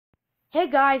Hey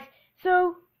guys,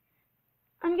 so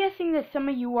I'm guessing that some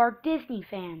of you are Disney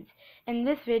fans, and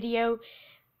this video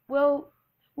will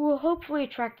hopefully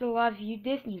attract a lot of you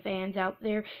Disney fans out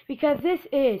there because this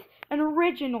is an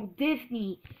original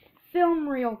Disney film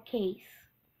reel case.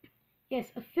 Yes,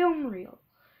 a film reel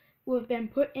will have been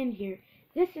put in here.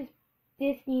 This is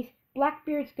Disney's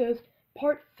Blackbeard's Ghost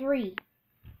Part 3,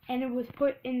 and it was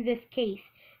put in this case.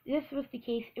 This was the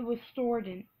case it was stored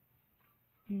in.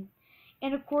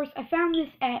 And of course, I found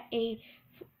this at a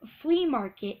flea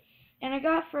market, and I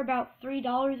got it for about $3,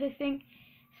 I think.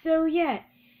 So yeah,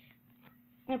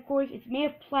 and of course, it's made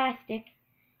of plastic.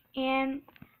 And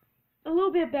a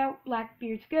little bit about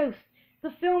Blackbeard's Ghost. The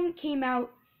film came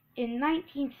out in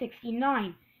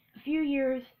 1969, a few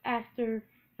years after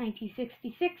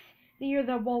 1966, the year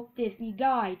that Walt Disney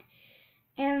died.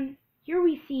 And here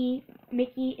we see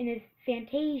Mickey in his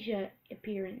Fantasia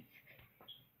appearance.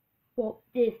 Walt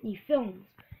Disney Films.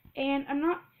 And I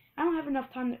don't have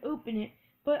enough time to open it,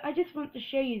 but I just want to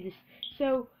show you this.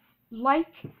 So like,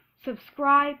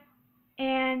 subscribe,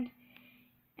 and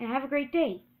have a great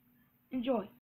day. Enjoy.